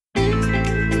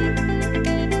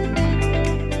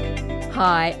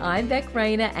Hi, I'm Beck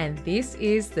Rayner and this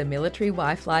is the Military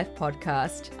Wife Life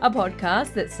Podcast, a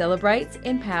podcast that celebrates,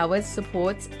 empowers,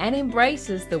 supports and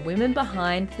embraces the women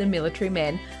behind the military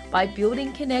men by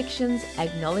building connections,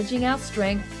 acknowledging our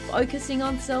strength, focusing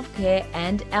on self-care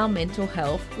and our mental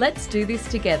health. Let's do this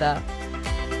together.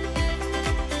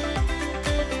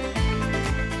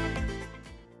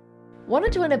 Want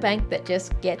to join a bank that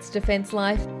just gets Defence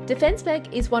Life? Defence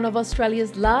Bank is one of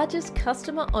Australia's largest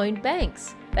customer-owned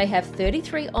banks. They have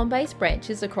 33 on-base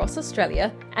branches across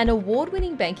Australia, an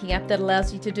award-winning banking app that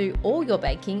allows you to do all your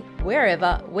banking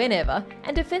wherever, whenever,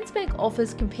 and Defence Bank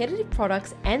offers competitive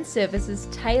products and services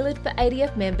tailored for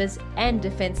ADF members and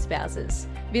Defence spouses.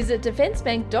 Visit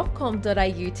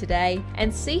defencebank.com.au today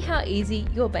and see how easy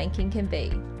your banking can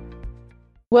be.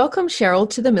 Welcome, Cheryl,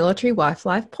 to the Military Wife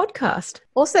Life podcast.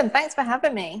 Awesome. Thanks for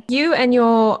having me. You and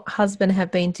your husband have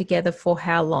been together for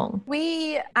how long?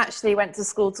 We actually went to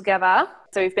school together.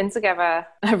 So we've been together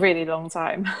a really long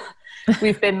time.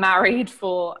 We've been married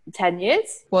for 10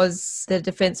 years. Was the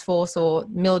Defence Force or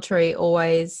military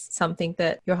always something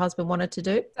that your husband wanted to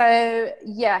do? So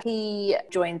yeah, he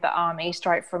joined the army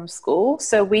straight from school.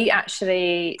 So we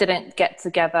actually didn't get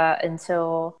together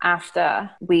until after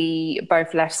we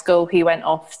both left school. He went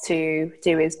off to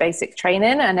do his basic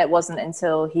training, and it wasn't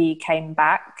until he came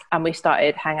back and we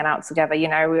started hanging out together. You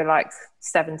know, we were like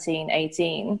 17,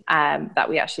 18, that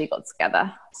we actually got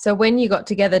together. So when you got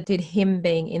together, did him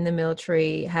being in the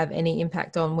military have any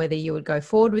impact on whether you would go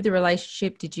forward with the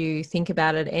relationship? Did you think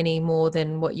about it any more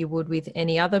than what you would with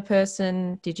any other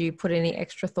person? Did you put any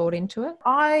extra thought into it?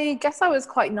 I guess I was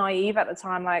quite naive at the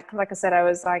time. Like I said, I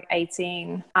was like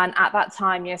 18. And at that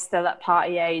time, you're still at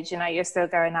party age, you know, you're still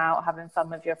going out, having fun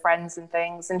with your friends and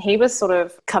things. And he was sort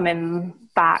of coming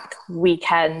back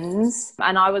weekends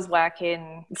and I was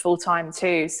working full time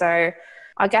too. So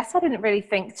I guess I didn't really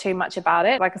think too much about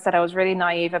it. Like I said, I was really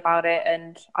naive about it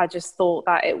and I just thought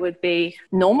that it would be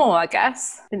normal, I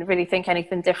guess. Didn't really think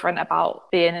anything different about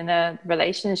being in a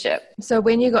relationship. So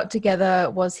when you got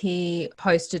together, was he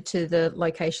posted to the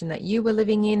location that you were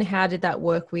living in? How did that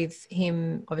work with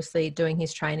him obviously doing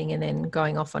his training and then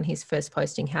going off on his first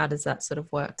posting? How does that sort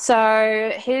of work?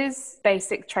 So his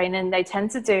basic training, they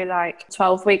tend to do like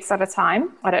 12 weeks at a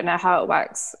time. I don't know how it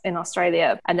works in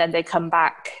Australia. And then they come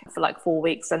back for like 4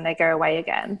 weeks and they go away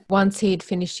again. Once he'd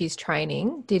finished his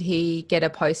training, did he get a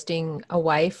posting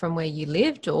away from where you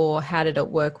lived, or how did it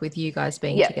work with you guys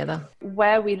being together?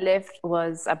 Where we lived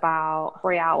was about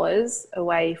 3 hours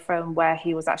away from where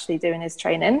he was actually doing his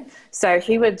training. So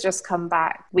he would just come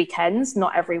back weekends,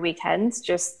 not every weekend,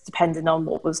 just depending on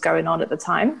what was going on at the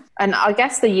time. And I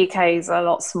guess the UK is a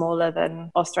lot smaller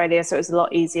than Australia, so it was a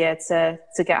lot easier to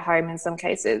get home in some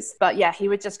cases. But yeah, he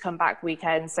would just come back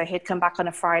weekends. So he'd come back on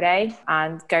a Friday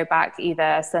and go back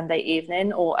either Sunday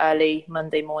evening or early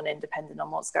Monday morning, depending on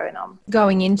what's going on.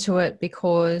 Going into it,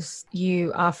 because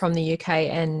you are from the UK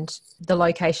and the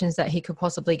locations that he could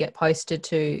possibly get posted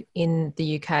to in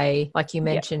the UK, like you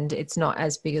mentioned, it's not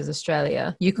as big as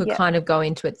Australia. You could kind of go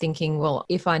into it thinking, well,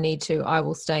 if I need to, I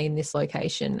will stay in this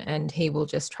location and he will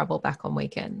just travel back on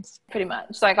weekends. Pretty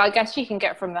much. Like, I guess you can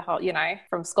get from the whole, you know,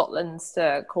 from Scotland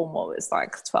to Cornwall, it's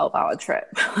like a 12-hour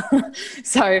trip.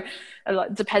 So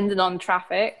depending on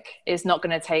traffic, it's not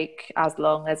going to take as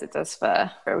long as it does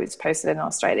for where it's posted in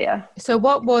Australia. So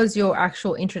what was your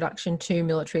actual introduction to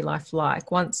military life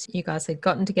like? Once you guys had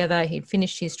gotten together, he'd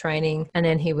finished his training and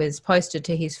then he was posted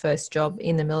to his first job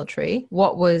in the military.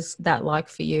 What was that like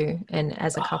for you and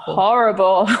as a couple?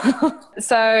 Horrible.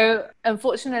 So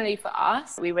unfortunately for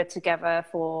us, we were together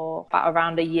for about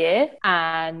around a year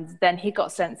and then he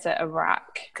got sent to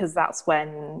Iraq because that's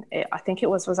when I think it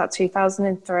was that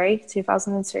 2003,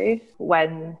 2002,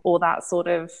 when all that sort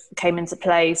of came into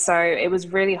play. So it was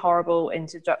really horrible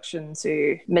introduction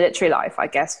to military life, I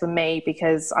guess, for me,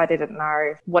 because I didn't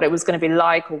know what it was going to be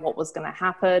like or what was going to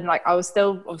happen. Like, I was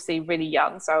still obviously really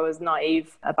young, so I was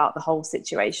naive about the whole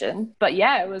situation. But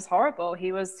yeah, it was horrible.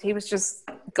 He was just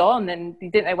gone and you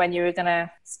didn't know when you were going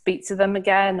to speak to them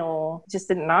again, or just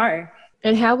didn't know.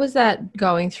 And how was that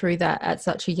going through that at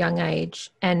such a young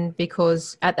age? And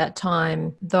because at that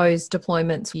time, those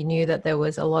deployments, you knew that there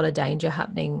was a lot of danger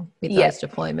happening with those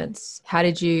deployments. How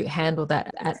did you handle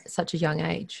that at such a young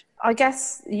age? I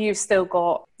guess you've still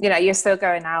got you know, you're still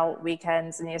going out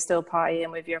weekends and you're still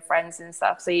partying with your friends and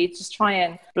stuff. So you just try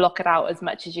and block it out as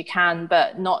much as you can,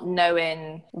 but not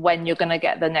knowing when you're going to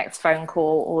get the next phone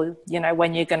call, or, you know,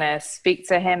 when you're going to speak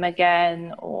to him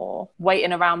again, or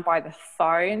waiting around by the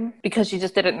phone because you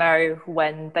just didn't know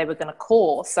when they were going to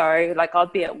call. So like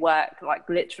I'd be at work, like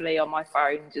literally on my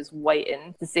phone, just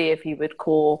waiting to see if he would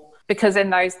call. Because in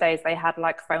those days they had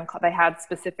like they had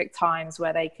specific times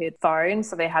where they could phone.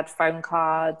 So they had phone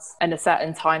cards and a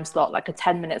certain time slot, like a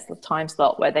 10 minutes time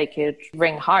slot where they could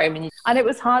ring home. And it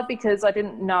was hard because I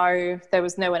didn't know, there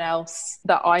was no one else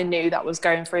that I knew that was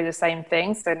going through the same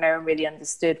thing. So no one really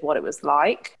understood what it was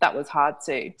like. That was hard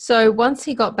too. So once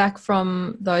he got back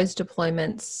from those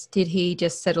deployments, did he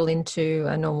just settle into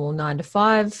a normal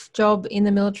 9-to-5 job in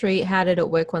the military? How did it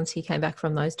work once he came back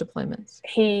from those deployments?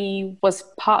 He was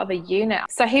part of a unit.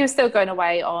 So he was still going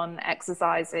away on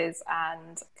exercises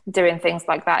and doing things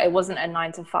like that. It wasn't a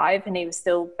 9-to-5 and he was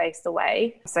still based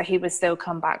away. So he would still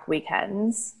come back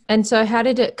weekends. And so how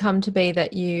did it come to be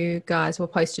that you guys were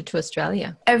posted to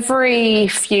Australia? Every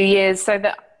few years. So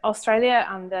the Australia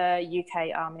and the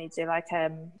UK Army do like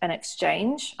an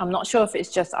exchange. I'm not sure if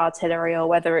it's just artillery or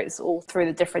whether it's all through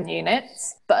the different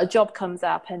units, but a job comes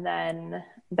up and then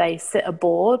they sit a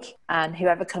board and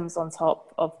whoever comes on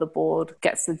top of the board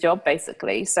gets the job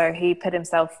basically. So he put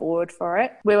himself forward for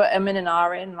it. We were and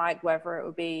ahhing like whether it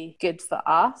would be good for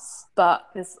us, but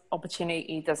this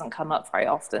opportunity doesn't come up very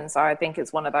often. So I think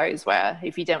it's one of those where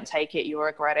if you don't take it, you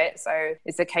regret it. So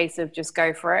it's a case of just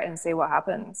go for it and see what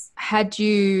happens. Had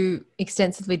you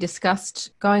extensively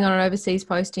discussed going on an overseas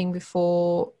posting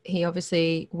before he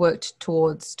obviously worked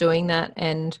towards doing that?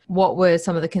 And what were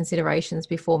some of the considerations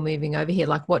before moving over here?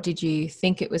 Like, what did you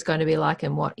think it was going to be like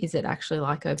and what is it actually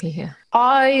like over here?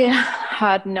 I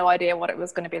had no idea what it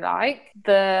was going to be like.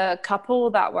 The couple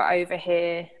that were over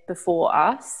here before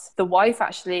us, the wife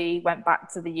actually went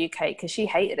back to the UK because she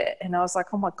hated it. And I was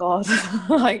like, oh my God,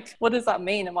 like, what does that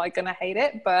mean? Am I going to hate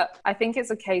it? But I think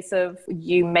it's a case of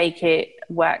you make it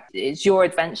work. It's your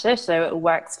adventure, so it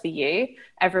works for you.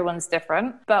 Everyone's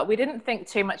different. But we didn't think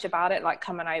too much about it, like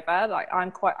coming over. Like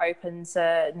I'm quite open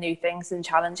to new things and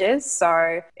challenges.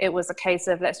 So it was a case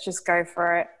of let's just go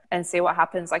for it and see what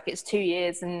happens. Like it's 2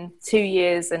 years, and 2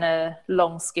 years in a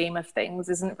long scheme of things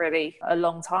isn't really a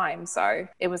long time. So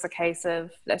it was a case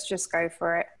of let's just go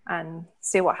for it and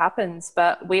see what happens.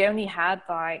 But we only had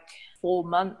like 4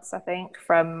 months, I think,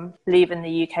 from leaving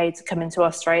the UK to come into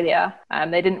Australia.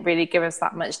 They didn't really give us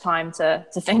that much time to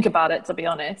think about it, to be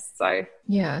honest. So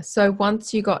yeah. So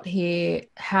once you got here,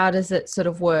 how does it sort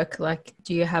of work? Like,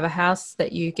 do you have a house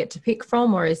that you get to pick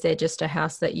from, or is there just a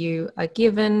house that you are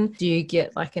given? Do you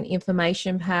get like an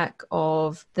information pack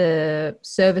of the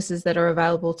services that are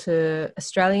available to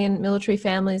Australian military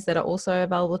families that are also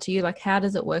available to you? Like, how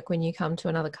does it work when you come to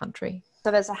another country? So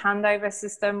there's a handover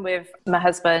system with my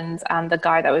husband and the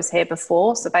guy that was here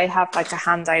before. So they have like a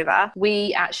handover.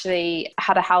 We actually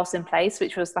had a house in place,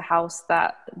 which was the house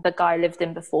that the guy lived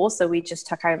in before. So we just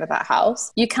took over that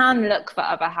house. You can look for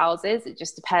other houses. It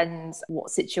just depends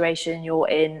what situation you're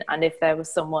in and if there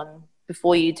was someone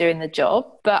before you doing the job.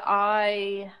 But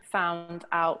I found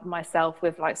out myself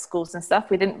with like schools and stuff,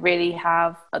 we didn't really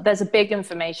have, there's a big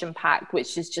information pack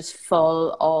which is just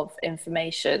full of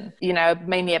information, you know,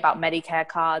 mainly about Medicare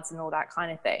cards and all that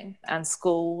kind of thing, and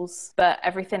schools. But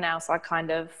everything else I kind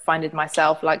of finded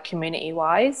myself, like community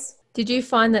wise. Did you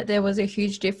find that there was a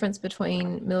huge difference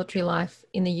between military life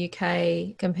in the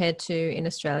UK compared to in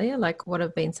Australia? Like, what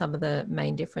have been some of the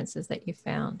main differences that you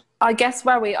found? I guess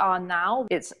where we are now,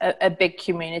 it's a big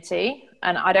community.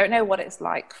 And I don't know what it's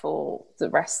like for the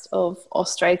rest of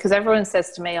Australia, because everyone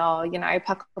says to me, oh, you know,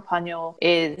 Pucallpanna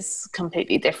is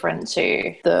completely different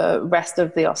to the rest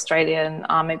of the Australian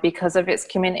army because of its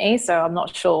community. So I'm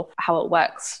not sure how it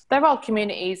works. There are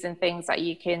communities and things that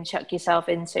you can chuck yourself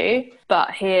into,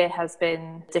 but here has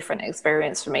been a different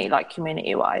experience for me, like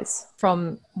community-wise.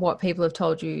 From what people have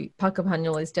told you,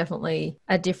 Pucallpanna is definitely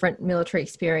a different military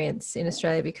experience in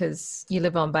Australia because you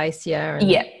live on base, yeah.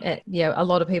 And a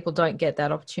lot of people don't get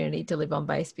that opportunity to live on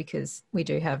base because we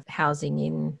do have housing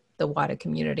in the wider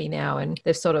community now, and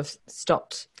they've sort of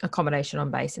stopped accommodation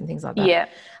on base and things like that. Yeah.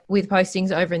 With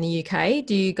postings over in the UK,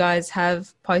 do you guys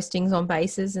have postings on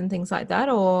bases and things like that,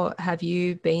 or have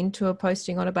you been to a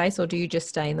posting on a base, or do you just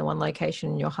stay in the one location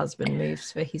and your husband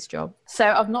moves for his job? So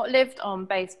I've not lived on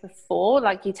base before.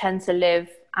 Like you tend to live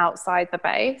outside the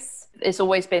base. It's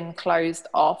always been closed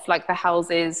off. Like the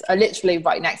houses are literally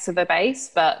right next to the base,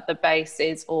 but the base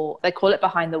is all, they call it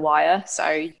behind the wire.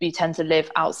 So you tend to live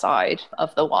outside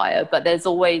of the wire, but there's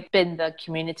always been the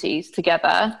communities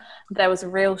together. There was a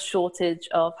real shortage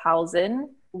of housing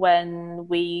when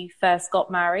we first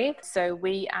got married. So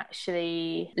we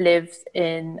actually lived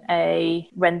in a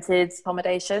rented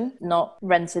accommodation, not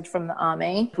rented from the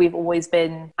army. We've always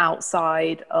been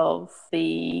outside of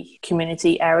the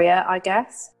community area, I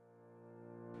guess.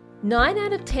 9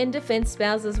 out of 10 defence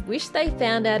spouses wish they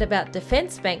found out about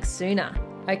Defence Bank sooner.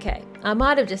 Okay, I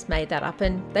might have just made that up,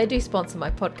 and they do sponsor my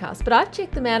podcast, but I've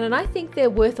checked them out and I think they're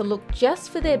worth a look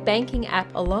just for their banking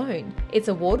app alone. It's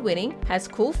award-winning, has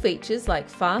cool features like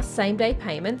fast same-day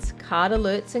payments, card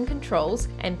alerts and controls,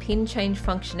 and PIN change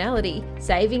functionality,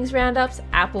 savings roundups,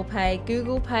 Apple Pay,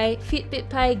 Google Pay, Fitbit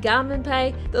Pay, Garmin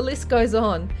Pay, the list goes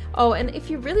on. Oh, and if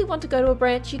you really want to go to a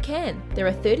branch, you can. There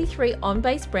are 33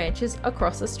 on-base branches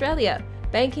across Australia.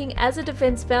 Banking as a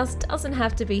defence spouse doesn't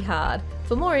have to be hard.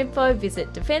 For more info,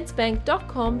 visit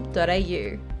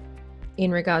defencebank.com.au.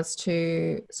 In regards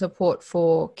to support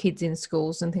for kids in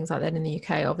schools and things like that in the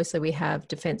UK, obviously we have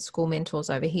Defence School Mentors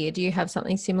over here. Do you have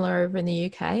something similar over in the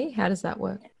UK? How does that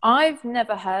work? I've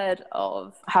never heard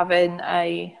of having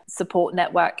a support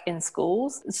network in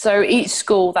schools. So each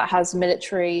school that has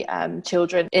military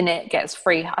children in it gets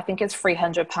free, I think it's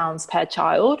 £300 per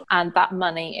child. And that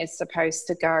money is supposed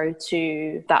to go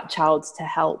to that child to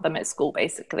help them at school,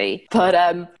 basically. But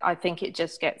I think it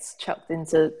just gets chucked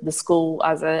into the school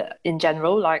in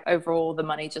general, like overall the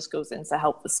money just goes in to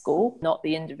help the school, not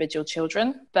the individual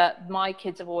children. But my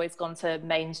kids have always gone to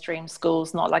mainstream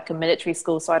schools, not like a military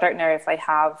school. So I don't know if they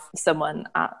have someone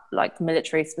at like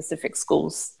military specific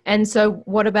schools. And so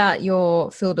what about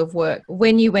your field of work?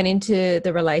 When you went into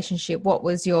the relationship, what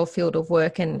was your field of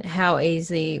work and how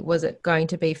easy was it going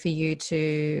to be for you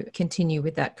to continue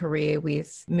with that career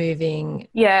with moving?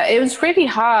 Yeah, it was really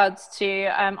hard to,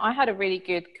 I had a really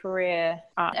good career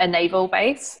at a naval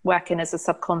base, working as a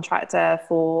subcontractor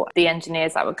for the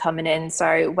engineers that were coming in.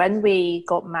 So when we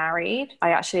got married,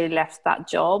 I actually left that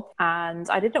job and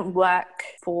I didn't work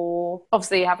for,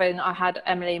 obviously I had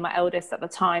Emily, my eldest at the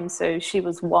time, so she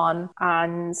was 1,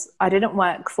 and I didn't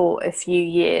work for a few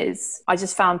years. I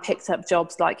just picked up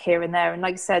jobs like here and there, and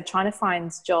like I said, trying to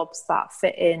find jobs that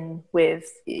fit in with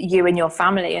you and your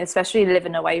family, and especially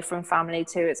living away from family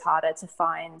too, it's harder to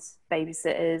find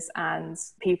babysitters and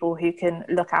people who can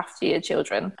look after your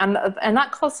children, and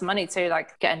that costs money too.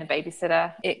 Like getting a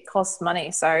babysitter, it costs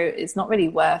money, so it's not really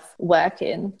worth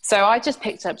working. So I just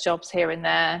picked up jobs here and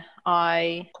there.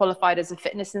 I qualified as a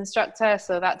fitness instructor,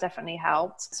 so that definitely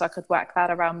helped. So I could work that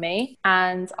around me.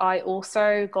 And I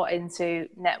also got into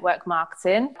network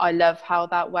marketing. I love how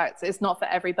that works. It's not for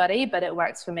everybody, but it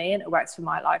works for me and it works for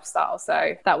my lifestyle.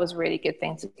 So that was a really good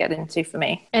thing to get into for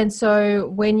me. And so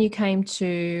when you came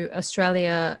to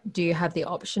Australia, do you have the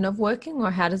option of working, or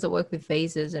how does it work with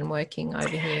visas and working over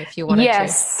here if you wanted to?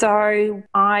 Yes, so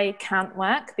I can't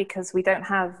work because we don't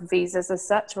have visas as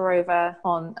such. We're over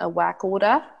on a work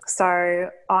order.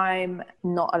 So I'm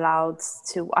not allowed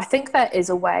to. I think there is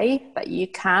a way that you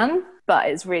can, but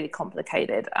it's really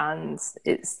complicated, and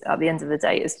it's, at the end of the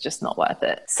day, it's just not worth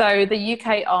it. So the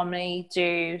UK Army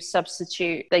do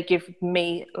substitute. They give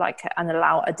me like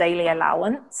a daily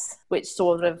allowance, which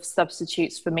sort of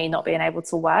substitutes for me not being able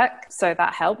to work. So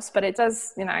that helps, but it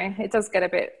does get a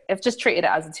bit, I've just treated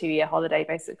it as a 2-year holiday,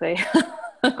 basically.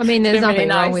 I mean, there's nothing really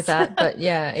wrong with that, but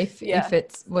if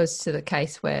it was to the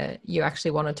case where you actually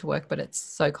wanted to work, but it's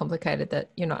so complicated that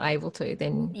you're not able to,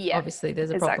 then obviously there's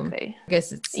a problem. I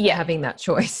guess it's having that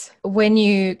choice. When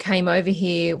you came over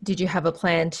here, did you have a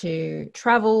plan to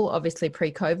travel? Obviously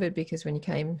pre-COVID, because when you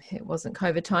came, it wasn't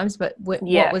COVID times, but what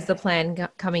was the plan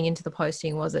coming into the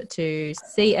posting? Was it to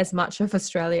see as much of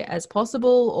Australia as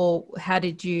possible, or how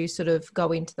did you sort of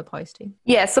go into the posting?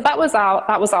 Yeah, so that was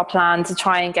our plan, to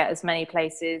try and get as many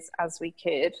places as we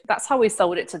could. That's how we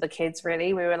sold it to the kids,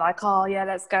 really. We were like, oh yeah,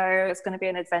 let's go, it's going to be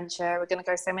an adventure, we're going to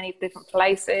go so many different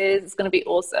places, it's going to be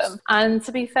awesome. And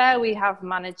to be fair, we have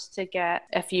managed to get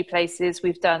a few places.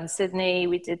 We've done Sydney,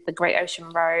 we did the Great Ocean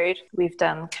Road, we've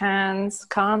done Cairns,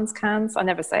 I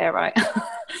never say it right.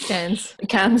 Cairns.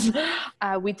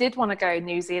 We did want to go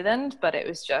New Zealand, but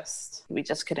we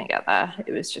just couldn't get there.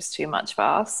 It was just too much for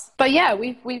us. But yeah,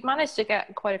 we've managed to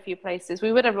get quite a few places.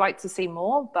 We would have liked to see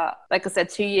more, but like I said,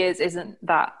 2 years isn't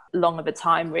that long of a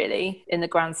time, really, in the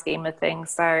grand scheme of things.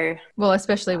 So, well,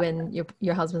 especially when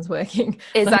your husband's working.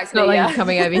 Exactly. It's not like you're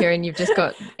coming over here and you've just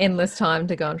got endless time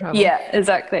to go and travel. Yeah,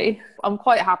 exactly. I'm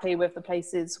quite happy with the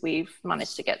places we've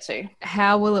managed to get to.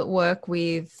 How will it work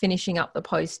with finishing up the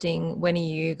posting? When are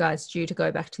you guys due to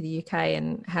go back to the UK,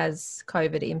 and has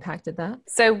COVID impacted that?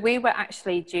 So we were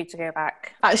actually due to go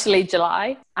back actually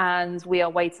July, and we are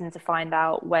waiting to find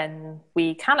out when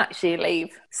we can actually leave.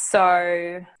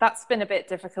 So that's been a bit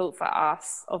difficult for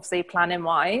us, obviously planning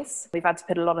wise. We've had to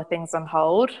put a lot of things on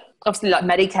hold. Obviously, like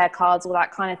Medicare cards, all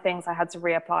that kind of things I had to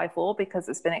reapply for because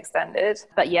it's been extended.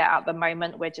 But yeah, at the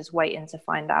moment, we're just waiting to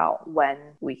find out when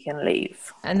we can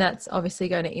leave. And that's obviously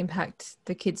going to impact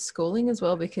the kids' schooling as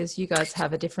well, because you guys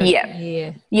have a different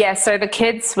year. Yeah, so the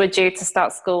kids were due to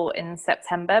start school in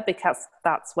September because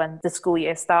that's when the school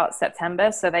year starts,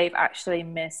 September. So they've actually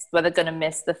they're going to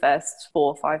miss the first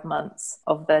 4 or 5 months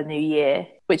of the new year,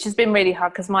 which has been really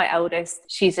hard because my eldest,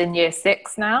 she's in year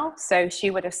 6 now. So she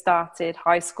would have started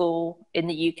high school in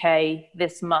the UK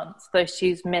this month. So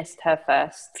she's missed her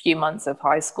first few months of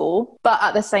high school. But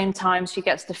at the same time, she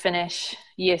gets to finish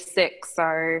year 6.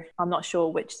 So I'm not sure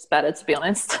which is better, to be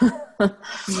honest.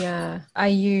 Yeah. Are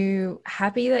you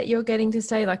happy that you're getting to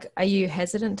stay? Like, are you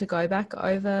hesitant to go back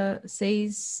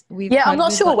overseas with Yeah, I'm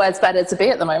not COVID? sure where it's better to be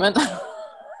at the moment.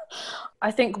 I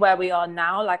think where we are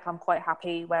now, like I'm quite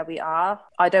happy where we are.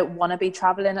 I don't want to be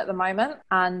traveling at the moment.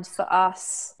 And for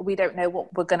us, we don't know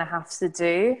what we're going to have to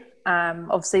do.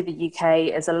 Obviously the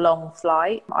UK is a long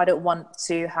flight. I don't want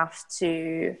to have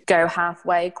to go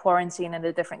halfway, quarantine in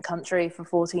a different country for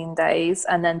 14 days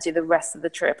and then do the rest of the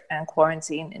trip and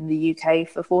quarantine in the UK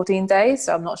for 14 days.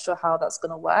 So I'm not sure how that's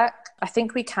going to work. I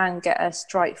think we can get a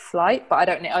straight flight, but I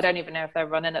don't even know if they're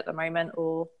running at the moment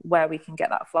or where we can get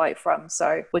that flight from.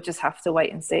 So we'll just have to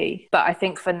wait and see. But I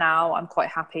think for now, I'm quite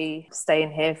happy staying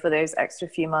here for those extra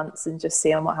few months and just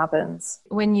seeing what happens.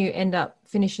 When you end up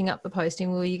finishing up the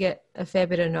posting, will you get a fair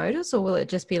bit of notice, or will it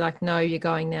just be like, no, you're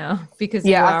going now because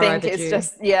you are overdue?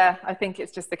 I think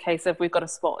it's just a case of we've got a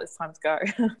spot, it's time to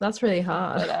go. That's really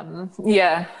hard.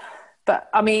 But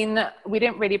I mean, we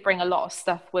didn't really bring a lot of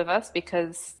stuff with us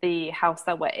because the house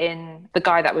that we're in, the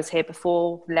guy that was here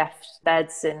before left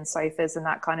beds and sofas and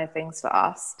that kind of things for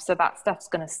us. So that stuff's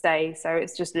going to stay. So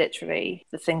it's just literally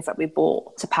the things that we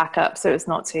bought to pack up. So it's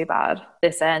not too bad.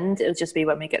 This end, it'll just be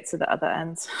when we get to the other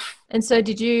end. And so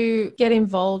did you get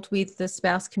involved with the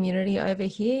spouse community over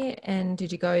here? And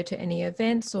did you go to any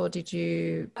events, or did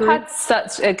you... I had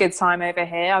such a good time over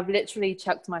here. I've literally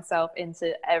chucked myself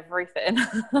into everything.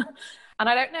 And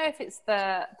I don't know if it's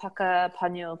the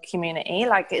Puckapunyal community.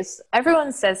 Like,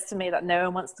 everyone says to me that no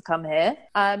one wants to come here.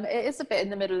 It is a bit in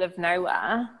the middle of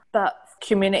nowhere, but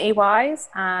community-wise,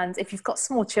 and if you've got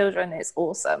small children, it's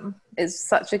awesome. It's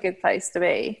such a good place to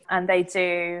be. And they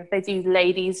do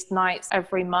ladies' nights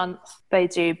every month. They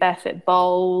do barefoot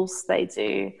bowls.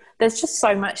 There's just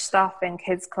so much stuff in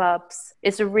kids' clubs.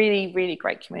 It's a really, really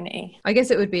great community. I guess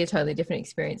it would be a totally different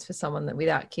experience for someone that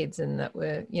without kids and that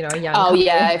were, young. Oh, couple,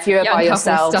 yeah, if you're by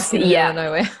yourself, stuck in the middle of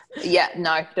nowhere. Yeah,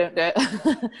 no, don't do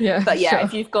it. Yeah, but yeah, sure.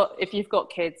 if you've got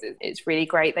kids, it's really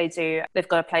great. They've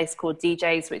got a place called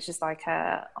DJs, which is like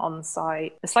a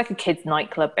on-site. It's like a kids'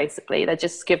 nightclub basically. They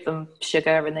just give them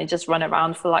sugar and they just run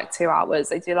around for like 2 hours.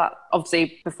 They do that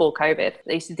obviously before COVID.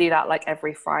 They used to do that like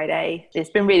every Friday. It's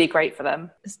been really great for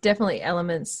them. There's definitely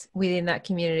elements within that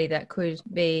community that could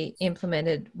be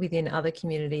implemented within other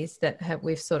communities that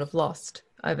we've sort of lost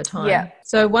over time. Yeah.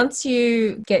 So once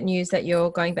you get news that you're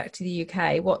going back to the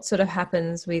UK, what sort of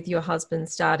happens with your husband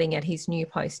starting at his new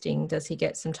posting? Does he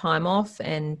get some time off,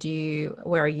 and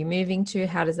where are you moving to?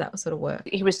 How does that sort of work?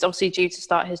 He was obviously due to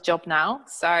start his job now,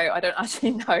 so I don't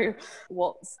actually know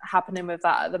what's happening with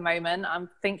that at the moment. I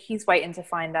think he's waiting to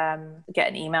get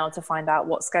an email to find out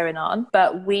what's going on.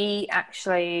 But we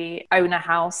actually own a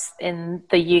house in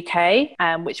the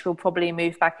UK, which we'll probably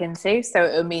move back into. So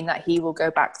it will mean that he will go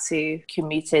back to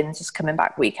commuting, just coming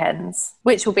back weekends,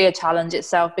 which will be a challenge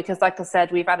itself because, like I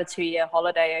said, we've had a 2-year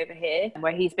holiday over here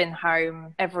where he's been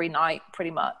home every night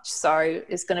pretty much. So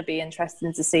it's going to be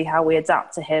interesting to see how we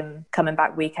adapt to him coming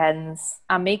back weekends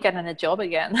and me getting a job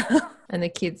again. And the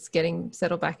kids getting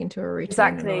settled back into a routine.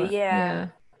 Exactly, yeah.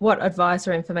 What advice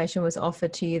or information was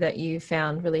offered to you that you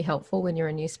found really helpful when you're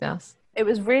a new spouse? It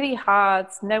was really hard.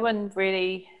 No one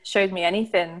really showed me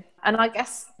anything. And I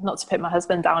guess, not to put my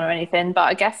husband down or anything, but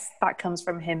I guess that comes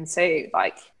from him too.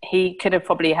 Like, he could have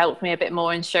probably helped me a bit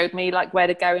more and showed me like where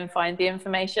to go and find the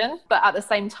information. But at the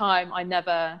same time, I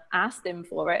never asked him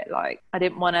for it. Like, I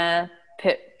didn't want to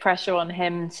put pressure on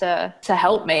him to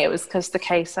help me. It was just the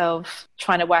case of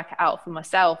trying to work it out for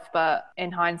myself. But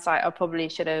in hindsight, I probably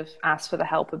should have asked for the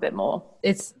help a bit more.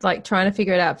 It's like trying to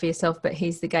figure it out for yourself, but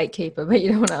he's the gatekeeper, but you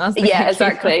don't want to ask the gatekeeper.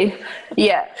 Exactly.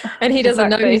 Yeah. And he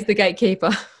doesn't know he's the gatekeeper.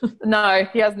 No,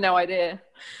 he has no idea.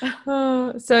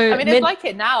 So I mean, it's like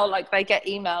it now. Like they get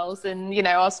emails, and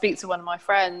I'll speak to one of my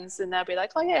friends, and they'll be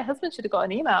like, "Oh yeah, husband should have got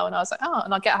an email." And I was like, "Oh,"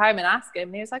 and I'll get home and ask him,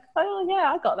 and he was like, "Oh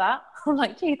yeah, I got that." I'm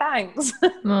like, "Gee, thanks."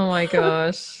 Oh my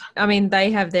gosh. I mean,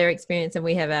 they have their experience and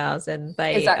we have ours, and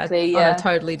they Exactly, are on a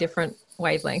totally different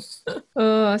wavelength.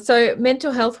 So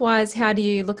mental health wise, how do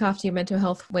you look after your mental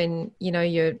health when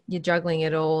you're juggling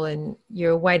it all and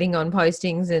you're waiting on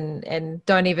postings and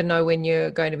don't even know when you're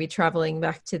going to be traveling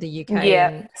back to the UK?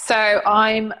 Yeah. So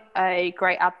I'm a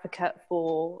great advocate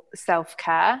for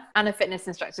self-care and a fitness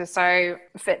instructor. So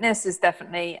fitness is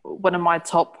definitely one of my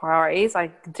top priorities.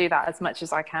 I do that as much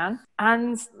as I can.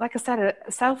 And like I said,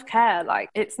 self-care,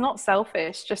 like it's not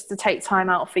selfish just to take time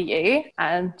out for you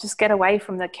and just get away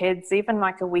from the kids, even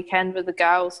like a weekend with the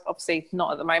girls, obviously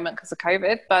not at the moment because of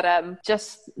COVID, but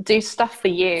just do stuff for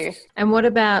you. And what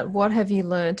have you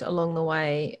learned along the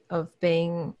way of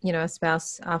being, a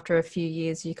spouse? After a few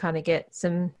years, you kind of get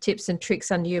some tips and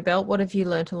tricks under your belt. What have you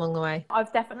learned along the way?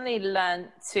 I've definitely learned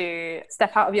to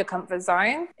step out of your comfort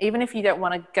zone. Even if you don't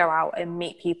want to go out and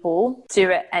meet people,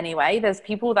 do it anyway. There's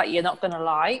people that you're not going to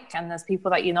like, and there's people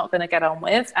that you're not going to get on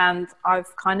with. And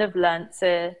I've kind of learned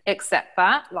to accept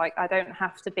that. Like, I don't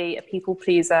have to be a people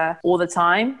pleaser all the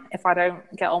time. If I don't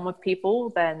get on with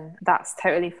people, then that's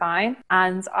totally fine.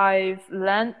 And I've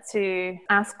learned to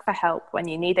ask for help when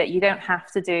you need it. You don't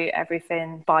have to do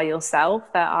everything by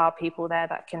yourself. There are people there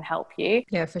that can help you.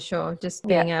 Yeah, for sure. Just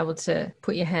being able to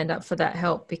put your hand up for that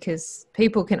help, because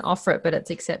people can offer it, but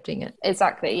it's accepting it.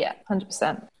 Exactly. Yeah,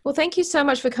 100%. Well, thank you so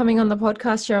much for coming on the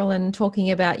podcast, Cheryl, and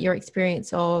talking about your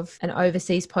experience of an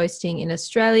overseas posting in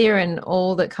Australia and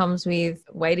all that comes with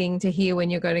waiting to hear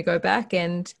when you're going to go back,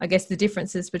 and I guess the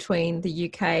differences between the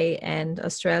UK and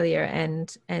Australia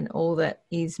and all that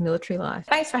is military life.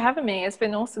 Thanks for having me. It's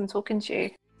been awesome talking to you.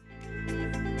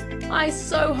 I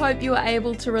so hope you are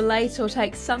able to relate or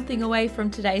take something away from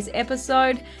today's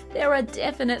episode. There are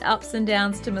definite ups and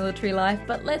downs to military life,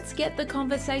 but let's get the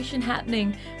conversation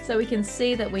happening so we can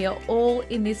see that we are all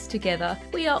in this together.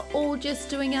 We are all just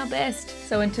doing our best.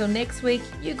 So until next week,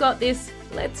 you got this.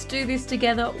 Let's do this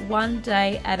together one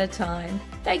day at a time.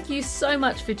 Thank you so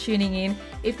much for tuning in.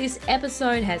 If this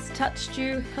episode has touched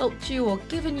you, helped you, or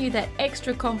given you that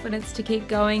extra confidence to keep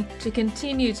going, to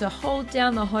continue to hold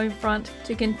down the home front,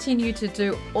 to continue to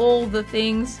do all the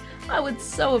things, I would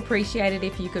so appreciate it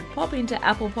if you could pop into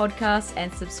Apple Podcasts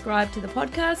and subscribe to the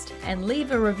podcast and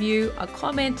leave a review, a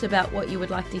comment about what you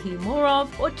would like to hear more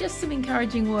of, or just some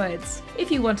encouraging words. If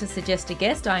you want to suggest a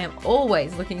guest, I am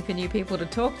always looking for new people to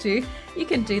talk to. You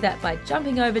can do that by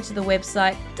jumping over to the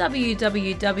website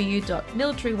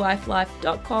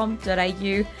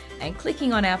www.militaryWifeLife.com.au and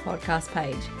clicking on our podcast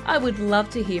page. I would love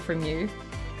to hear from you.